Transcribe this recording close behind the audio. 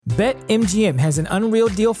BetMGM has an unreal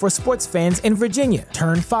deal for sports fans in Virginia.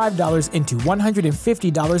 Turn $5 into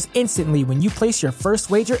 $150 instantly when you place your first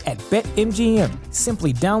wager at BetMGM.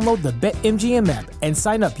 Simply download the BetMGM app and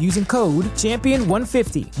sign up using code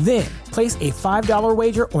Champion150. Then, place a $5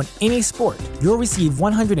 wager on any sport. You'll receive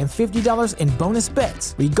 $150 in bonus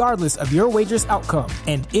bets, regardless of your wager's outcome.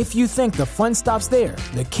 And if you think the fun stops there,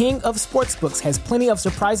 the King of Sportsbooks has plenty of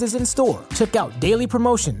surprises in store. Check out daily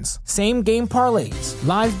promotions, same-game parlays,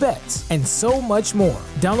 live bets, and so much more.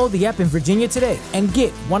 Download the app in Virginia today and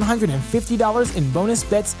get $150 in bonus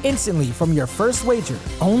bets instantly from your first wager.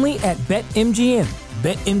 Only at BetMGM.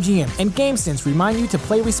 BetMGM and GameSense remind you to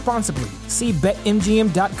play responsibly. See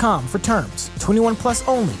BetMGM.com for terms. 21 plus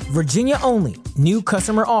only. Virginia only. New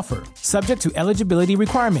customer offer. Subject to eligibility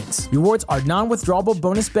requirements. Rewards are non-withdrawable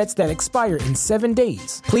bonus bets that expire in 7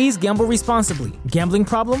 days. Please gamble responsibly. Gambling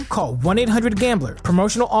problem? Call 1-800-GAMBLER.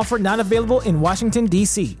 Promotional offer not available in Washington,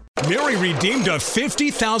 D.C. Mary redeemed a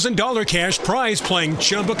 $50,000 cash prize playing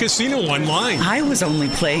Chumba Casino online. I was only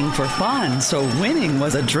playing for fun, so winning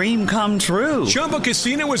was a dream come true. Chumba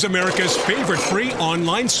Casino is America's favorite free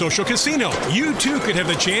online social casino. You too could have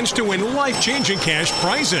the chance to win life-changing cash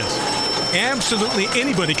prizes. Absolutely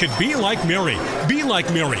anybody could be like Mary. Be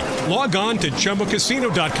like Mary. Log on to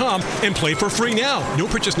ChumbaCasino.com and play for free now. No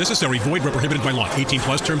purchase necessary. Void where prohibited by law. 18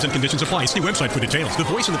 plus terms and conditions apply. See website for details. The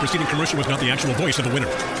voice in the preceding commercial was not the actual voice of the winner.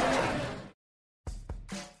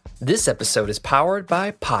 This episode is powered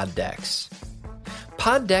by Poddex.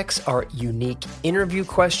 Poddex are unique interview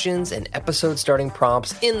questions and episode starting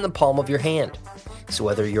prompts in the palm of your hand. So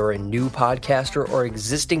whether you're a new podcaster or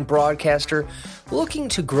existing broadcaster looking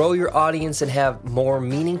to grow your audience and have more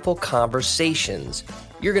meaningful conversations,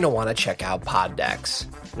 you're going to want to check out Poddex.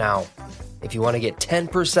 Now, if you want to get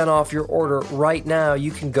 10% off your order right now,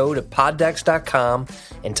 you can go to poddex.com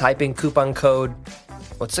and type in coupon code.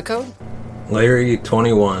 What's the code?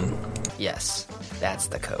 Larry21. Yes, that's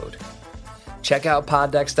the code. Check out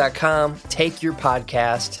poddex.com. Take your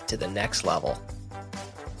podcast to the next level.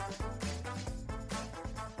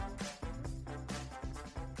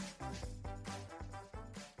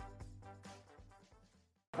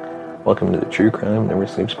 Welcome to the True Crime Never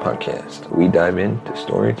Sleeps podcast. We dive into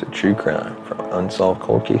stories of true crime, from unsolved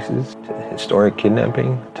cold cases to historic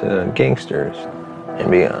kidnapping to gangsters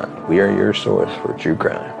and beyond. We are your source for true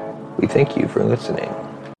crime. We thank you for listening.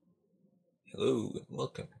 Hello and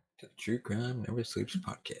welcome to the True Crime Never Sleeps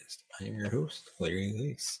podcast. I am your host, Larry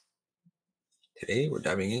Lease. Today we're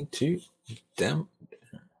diving into 10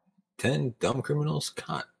 dumb criminals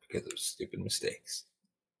caught because of stupid mistakes.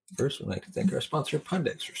 First, we'd like to thank our sponsor,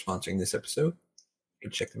 Poddex, for sponsoring this episode. You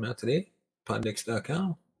can check them out today,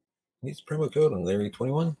 poddex.com. Use the promo code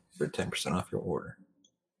Larry21 for 10% off your order.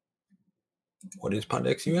 What is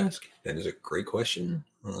Poddex, you ask? That is a great question.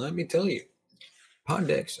 Well, let me tell you.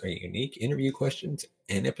 Poddex are unique interview questions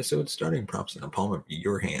and episode starting prompts in the palm of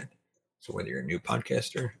your hand. So whether you're a new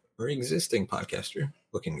podcaster or existing podcaster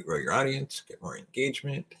looking to grow your audience, get more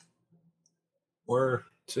engagement, or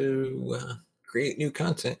to create new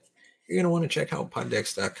content, you're going to want to check out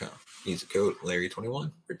poddex.com. Use the code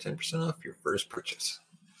Larry21 for 10% off your first purchase.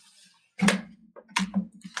 And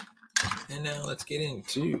now let's get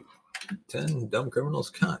into 10 dumb criminals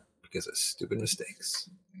caught because of stupid mistakes.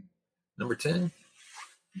 Number 10,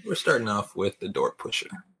 we're starting off with the door pusher.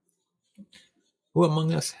 Who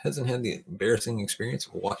among us hasn't had the embarrassing experience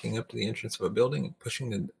of walking up to the entrance of a building and pushing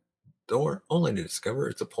the door only to discover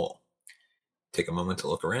it's a pole? Take a moment to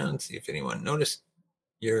look around, see if anyone noticed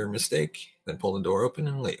your mistake, then pull the door open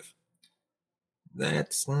and leave.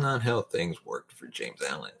 That's not how things worked for James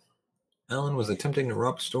Allen. Allen was attempting to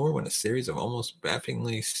rob a store when a series of almost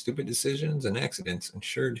bafflingly stupid decisions and accidents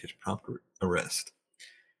ensured his prompt arrest.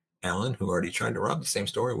 Allen, who already tried to rob the same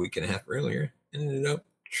store a week and a half earlier, ended up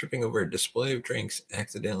tripping over a display of drinks,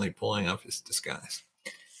 accidentally pulling off his disguise,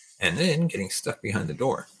 and then getting stuck behind the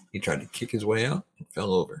door. He tried to kick his way out and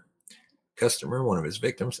fell over. Customer, one of his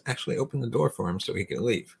victims, actually opened the door for him so he could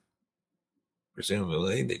leave.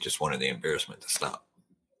 Presumably, they just wanted the embarrassment to stop.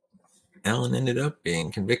 Allen ended up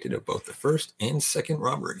being convicted of both the first and second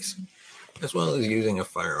robberies, as well as using a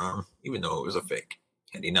firearm, even though it was a fake.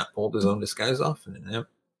 Had he not pulled his own disguise off in an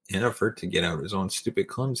effort to get out his own stupid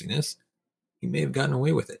clumsiness, he may have gotten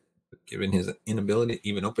away with it. But given his inability to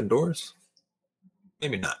even open doors,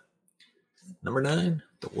 maybe not. Number 9,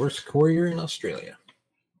 the worst courier in Australia.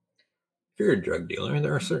 If you're a drug dealer,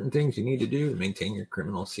 there are certain things you need to do to maintain your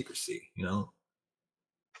criminal secrecy.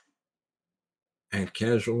 Act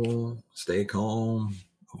casual, stay calm,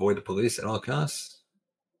 avoid the police at all costs.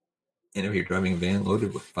 And if you're driving a van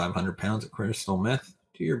loaded with 500 pounds of crystal meth,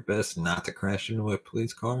 do your best not to crash into a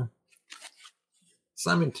police car.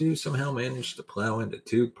 Simon, too, somehow managed to plow into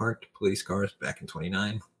two parked police cars back in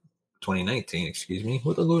 2019,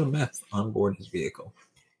 with a load of meth on board his vehicle.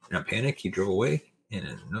 In a panic, he drove away, and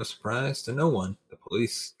in no surprise to no one, the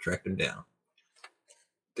police tracked him down.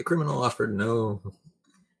 The criminal offered no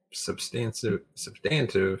substantive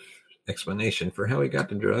explanation for how he got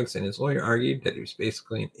the drugs, and his lawyer argued that he was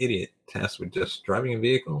basically an idiot tasked with just driving a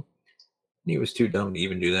vehicle, and he was too dumb to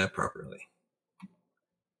even do that properly.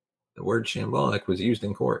 The word shambolic was used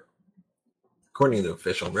in court. According to the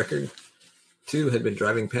official record, Two had been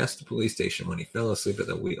driving past the police station when he fell asleep at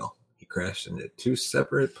the wheel. He crashed into two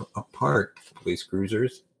separate parked police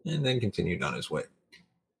cruisers and then continued on his way.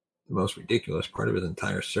 The most ridiculous part of his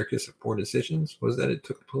entire circus of poor decisions was that it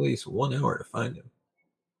took the police 1 hour to find him.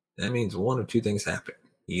 That means one of two things happened.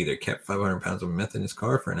 He either kept 500 pounds of meth in his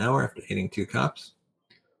car for an hour after hitting two cops,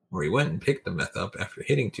 or he went and picked the meth up after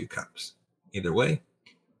hitting two cops. Either way,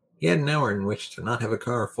 he had an hour in which to not have a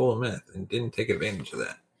car full of meth and didn't take advantage of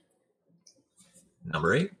that.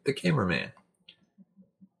 Number 8, the cameraman.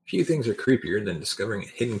 Few things are creepier than discovering a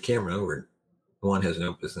hidden camera where one has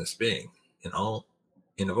no business being. And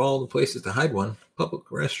of all the places to hide one, public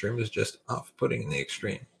restroom is just off-putting in the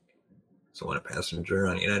extreme. So when a passenger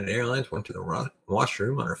on United Airlines went to the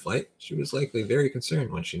washroom on her flight, she was likely very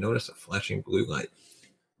concerned when she noticed a flashing blue light.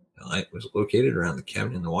 The light was located around the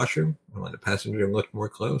cabin in the washroom, and when the passenger looked more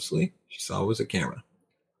closely, she saw it was a camera.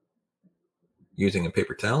 Using a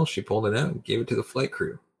paper towel, she pulled it out and gave it to the flight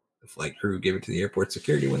crew. The flight crew gave it to the airport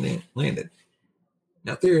security when they landed.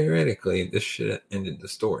 Now, theoretically, this should have ended the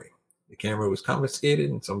story. The camera was confiscated,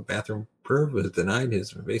 and some bathroom perv was denied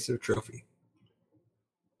his invasive trophy.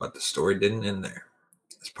 But the story didn't end there.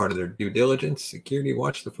 As part of their due diligence, security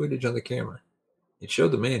watched the footage on the camera. It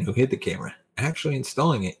showed the man who hid the camera actually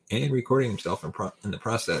installing it and recording himself in the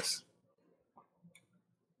process.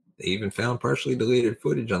 They even found partially deleted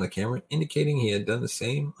footage on the camera, indicating he had done the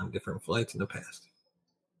same on different flights in the past.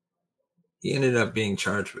 He ended up being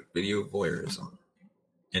charged with video voyeurism.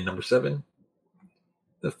 And number 7,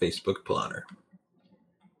 the Facebook plotter.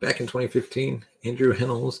 Back in 2015, Andrew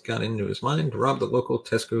Hennels got into his mind to rob the local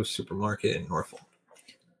Tesco supermarket in Norfolk.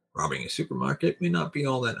 Robbing a supermarket may not be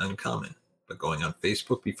all that uncommon, but going on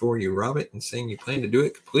Facebook before you rob it and saying you plan to do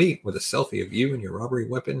it complete with a selfie of you and your robbery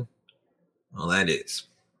weapon, well, that is.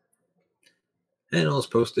 Hennels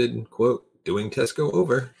posted, quote, "doing Tesco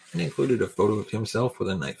over," and included a photo of himself with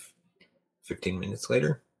a knife. 15 minutes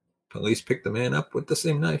later, police picked the man up with the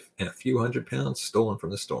same knife and a few hundred pounds stolen from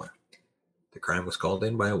the store. The crime was called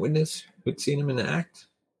in by a witness who'd seen him in the act,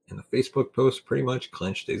 and the Facebook post pretty much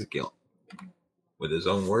clinched his guilt. With his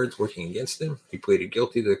own words working against him, he pleaded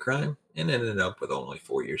guilty to the crime and ended up with only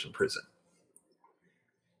 4 years in prison.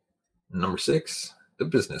 Number 6, the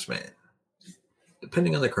businessman.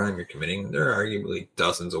 Depending on the crime you're committing, there are arguably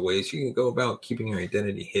dozens of ways you can go about keeping your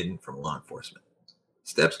identity hidden from law enforcement.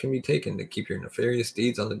 Steps can be taken to keep your nefarious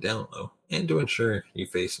deeds on the down low and to ensure you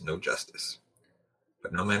face no justice.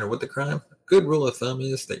 But no matter what the crime, a good rule of thumb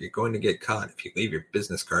is that you're going to get caught if you leave your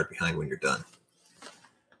business card behind when you're done.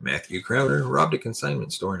 Matthew Crowder robbed a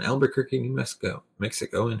consignment store in Albuquerque, New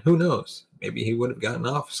Mexico, and who knows, maybe he would have gotten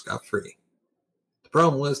off scot-free. The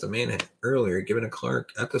problem was the man had earlier given a clerk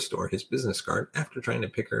at the store his business card after trying to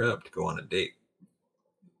pick her up to go on a date.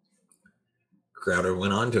 Crowder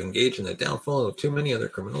went on to engage in the downfall of too many other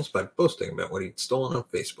criminals by boasting about what he'd stolen on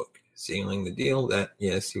Facebook, sealing the deal that,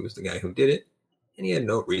 yes, he was the guy who did it, and he had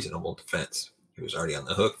no reasonable defense. He was already on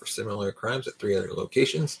the hook for similar crimes at 3 other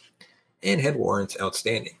locations and had warrants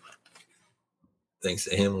outstanding. Thanks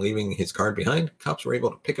to him leaving his card behind, cops were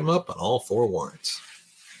able to pick him up on all 4 warrants.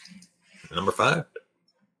 Number 5,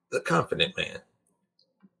 the confident man.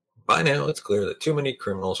 By now, it's clear that too many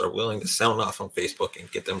criminals are willing to sound off on Facebook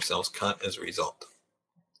and get themselves caught as a result.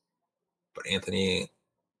 But Anthony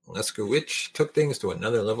Leskowicz took things to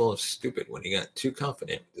another level of stupid when he got too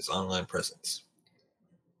confident with his online presence.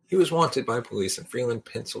 He was wanted by police in Freeland,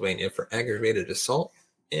 Pennsylvania for aggravated assault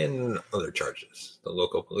and other charges. The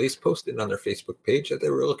local police posted on their Facebook page that they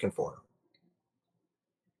were looking for him.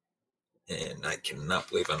 And I cannot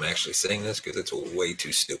believe I'm actually saying this because it's way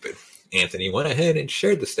too stupid. Anthony went ahead and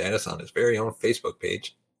shared the status on his very own Facebook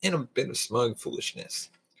page in a bit of smug foolishness.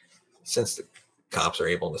 Since the cops are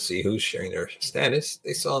able to see who's sharing their status,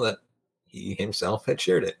 they saw that he himself had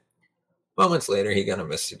shared it. Moments later, he got a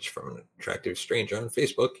message from an attractive stranger on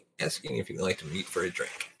Facebook asking if he'd like to meet for a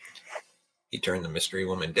drink. He turned the mystery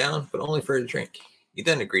woman down, but only for a drink. He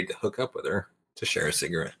then agreed to hook up with her to share a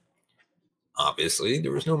cigarette. Obviously,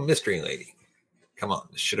 there was no mystery lady. Come on,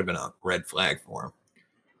 this should have been a red flag for him.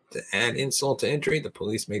 To add insult to injury, the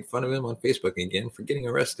police made fun of him on Facebook again for getting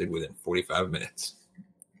arrested within 45 minutes.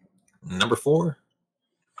 Number 4,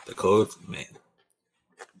 the Clothed Man.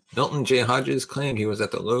 Milton J. Hodges claimed he was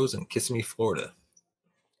at the Lowe's in Kissimmee, Florida,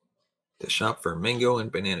 to shop for mango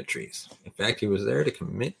and banana trees. In fact, he was there to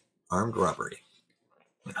commit armed robbery.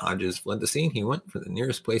 When Hodges fled the scene, he went for the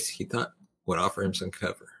nearest place he thought would offer him some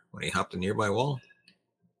cover. When he hopped a nearby wall,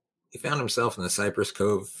 he found himself in the Cypress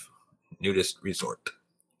Cove nudist resort.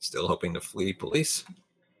 Still hoping to flee police,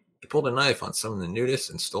 he pulled a knife on some of the nudists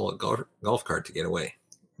and stole a golf cart to get away.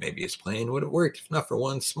 Maybe his plan would have worked if not for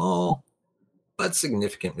one small but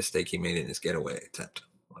significant mistake he made in his getaway attempt.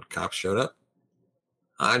 When cops showed up,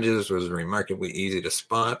 Hodges was remarkably easy to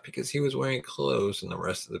spot because he was wearing clothes and the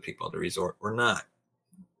rest of the people at the resort were not.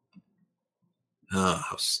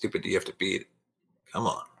 How stupid do you have to be? Come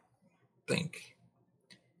on, think.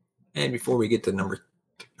 And before we get to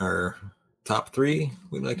our top 3,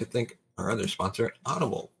 we'd like to thank our other sponsor,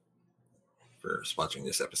 Audible, for sponsoring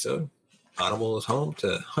this episode. Audible is home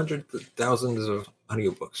to hundreds of thousands of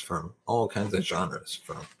audiobooks from all kinds of genres,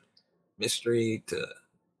 from mystery to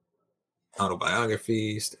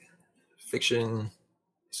autobiographies, to fiction,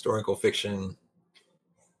 historical fiction,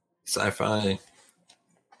 sci-fi.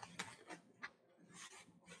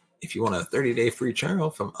 If you want a 30-day free trial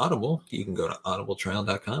from Audible, you can go to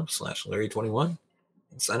audibletrial.com/Larry21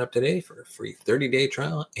 and sign up today for a free 30-day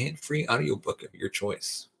trial and free audiobook of your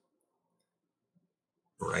choice.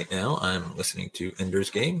 Right now, I'm listening to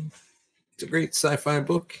Ender's Game. It's a great sci-fi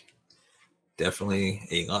book. Definitely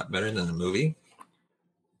a lot better than the movie.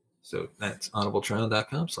 So that's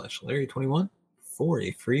audibletrial.com/Larry21 for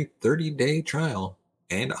a free 30-day trial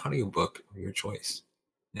and audiobook of your choice.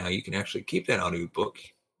 Now, you can actually keep that audiobook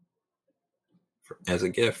as a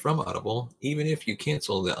gift from Audible, even if you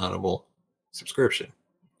cancel the Audible subscription.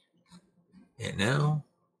 And now,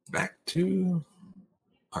 back to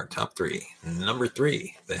our top 3. Number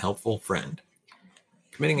 3, the helpful friend.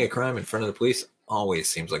 Committing a crime in front of the police always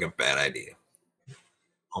seems like a bad idea.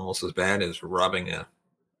 Almost as bad as robbing a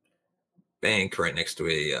bank right next to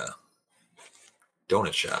a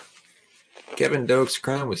donut shop. Kevin Doak's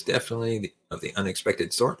crime was definitely of the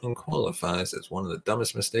unexpected sort and qualifies as one of the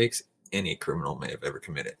dumbest mistakes any criminal may have ever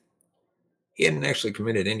committed. He hadn't actually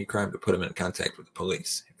committed any crime to put him in contact with the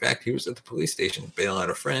police. In fact, he was at the police station to bail out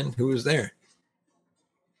a friend who was there,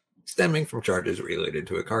 stemming from charges related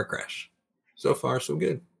to a car crash. So far, so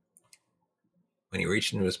good. When he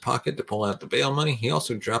reached into his pocket to pull out the bail money, he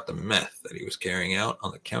also dropped the meth that he was carrying out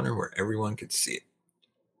on the counter where everyone could see it.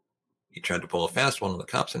 He tried to pull a fast one on the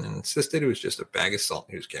cops and insisted it was just a bag of salt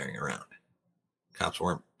he was carrying around. Cops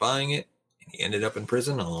weren't buying it, and he ended up in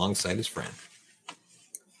prison alongside his friend.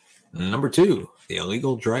 Number 2, the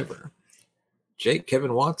illegal driver. Jake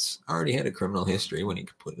Kevin Watts already had a criminal history when he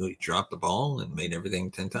completely dropped the ball and made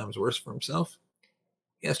everything 10 times worse for himself.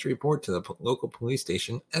 He has to report to the local police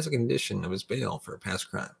station as a condition of his bail for a past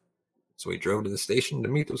crime. So he drove to the station to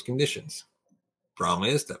meet those conditions. Problem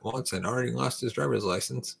is that Watts had already lost his driver's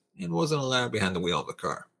license and wasn't allowed behind the wheel of the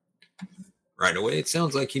car. Right away, it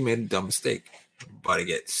sounds like he made a dumb mistake, but it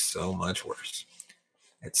gets so much worse.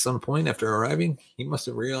 At some point after arriving, he must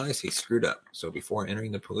have realized he screwed up, so before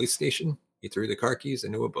entering the police station, he threw the car keys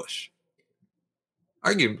into a bush.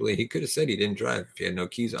 Arguably, he could have said he didn't drive if he had no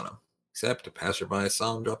keys on him, except a passerby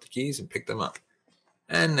saw him drop the keys and picked them up,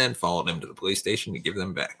 and then followed him to the police station to give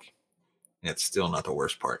them back. That's still not the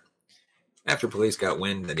worst part. After police got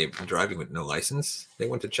wind that he had been driving with no license, they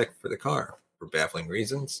went to check for the car. For baffling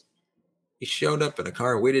reasons, he showed up in a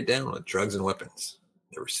car weighted down with drugs and weapons.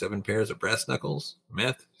 There were 7 pairs of brass knuckles,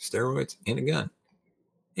 meth, steroids, and a gun.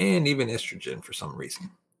 And even estrogen for some reason.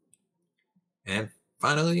 And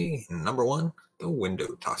finally, number 1, the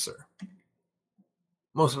window tosser.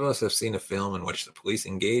 Most of us have seen a film in which the police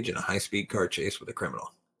engage in a high-speed car chase with a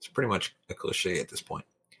criminal. It's pretty much a cliche at this point.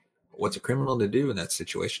 But what's a criminal to do in that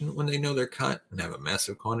situation when they know they're caught and have a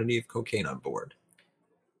massive quantity of cocaine on board?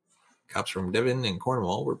 Cops from Devon and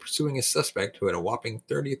Cornwall were pursuing a suspect who had a whopping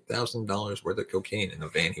 $30,000 worth of cocaine in the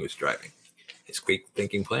van he was driving. His quick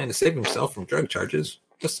thinking plan to save himself from drug charges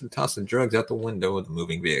was to toss the drugs out the window of the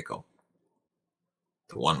moving vehicle.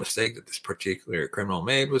 The one mistake that this particular criminal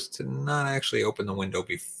made was to not actually open the window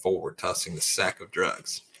before tossing the sack of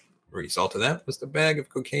drugs. The result of that was the bag of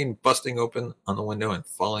cocaine busting open on the window and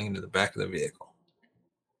falling into the back of the vehicle.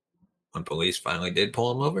 When police finally did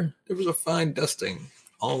pull him over, there was a fine dusting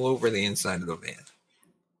all over the inside of the van.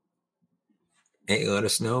 Hey, let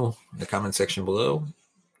us know in the comment section below.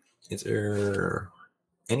 Is there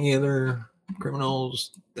any other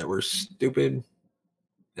criminals that were stupid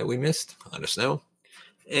that we missed? Let us know.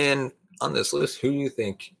 And on this list, who do you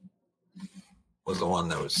think was the one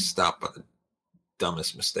that was stopped by the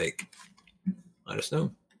dumbest mistake? Let us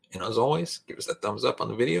know. And as always, give us that thumbs up on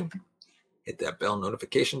the video. Hit that bell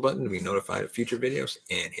notification button to be notified of future videos.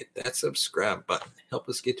 And hit that subscribe button. Help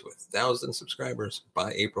us get to 1,000 subscribers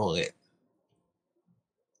by April 8th.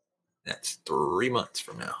 That's 3 months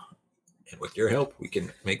from now. And with your help, we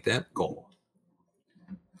can make that goal.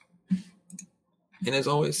 And as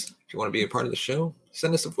always, if you want to be a part of the show,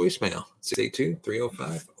 send us a voicemail,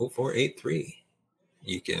 682-305-0483.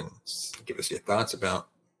 You can give us your thoughts about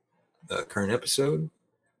the current episode.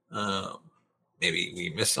 Maybe we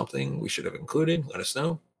missed something we should have included. Let us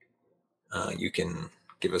know. You can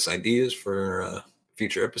give us ideas for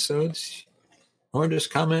future episodes, or just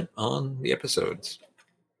comment on the episodes.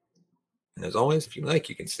 And as always, if you like,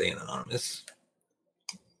 you can stay anonymous.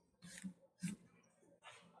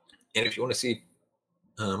 And if you want to see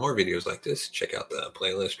more videos like this, check out the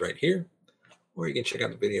playlist right here, or you can check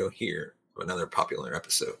out the video here of another popular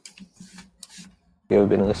episode. You have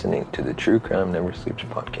been listening to the True Crime Never Sleeps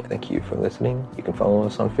podcast. Thank you for listening. You can follow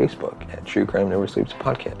us on Facebook at True Crime Never Sleeps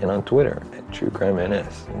podcast and on Twitter at True Crime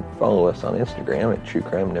NS. And follow us on Instagram at True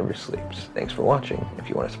Crime Never Sleeps. Thanks for watching. If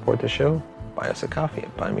you want to support the show, buy us a coffee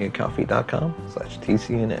at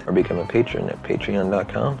buymeacoffee.com/TCNN or become a patron at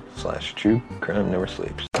patreon.com/True Crime Never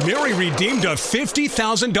Sleeps. Mary redeemed a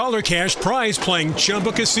 $50,000 cash prize playing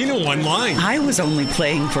Chumba Casino online. I was only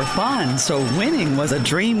playing for fun, so winning was a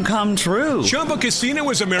dream come true. Chumba Casino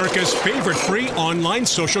is America's favorite free online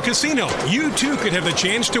social casino. You too could have the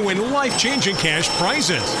chance to win life-changing cash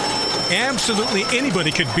prizes. Absolutely anybody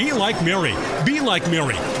could be like Mary. Be like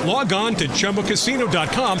Mary. Log on to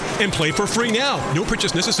ChumbaCasino.com and play for free now. No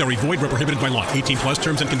purchase necessary. Void where prohibited by law. 18 plus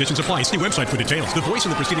terms and conditions apply. See website for details. The voice in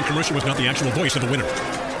the preceding commercial was not the actual voice of the winner.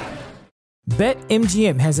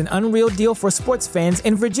 BetMGM has an unreal deal for sports fans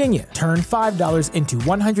in Virginia. Turn $5 into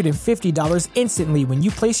 $150 instantly when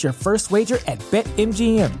you place your first wager at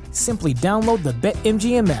BetMGM. Simply download the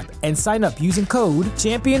BetMGM app and sign up using code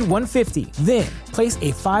Champion150. Then, place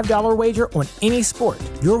a $5 wager on any sport.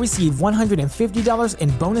 You'll receive $150 in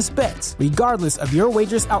bonus bets, regardless of your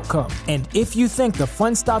wager's outcome. And if you think the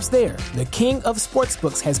fun stops there, the King of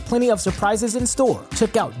Sportsbooks has plenty of surprises in store.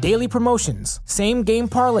 Check out daily promotions, same-game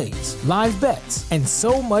parlays, live bets, and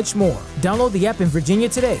so much more. Download the app in Virginia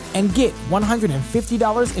today and get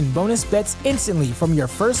 $150 in bonus bets instantly from your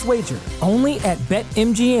first wager. Only at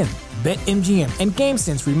BetMGM. BetMGM and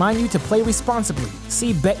GameSense remind you to play responsibly.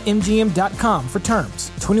 See BetMGM.com for terms.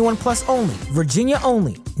 21 plus only. Virginia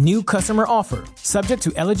only. New customer offer. Subject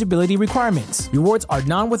to eligibility requirements. Rewards are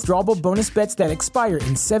non-withdrawable bonus bets that expire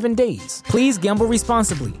in 7 days. Please gamble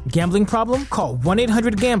responsibly. Gambling problem? Call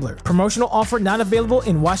 1-800-GAMBLER. Promotional offer not available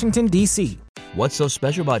in Washington, D.C. What's so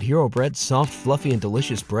special about Hero Bread's soft, fluffy, and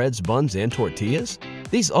delicious breads, buns, and tortillas?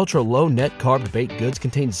 These ultra-low net-carb baked goods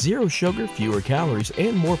contain zero sugar, fewer calories,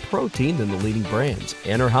 and more protein than the leading brands,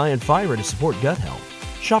 and are high in fiber to support gut health.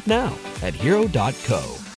 Shop now at Hero.co.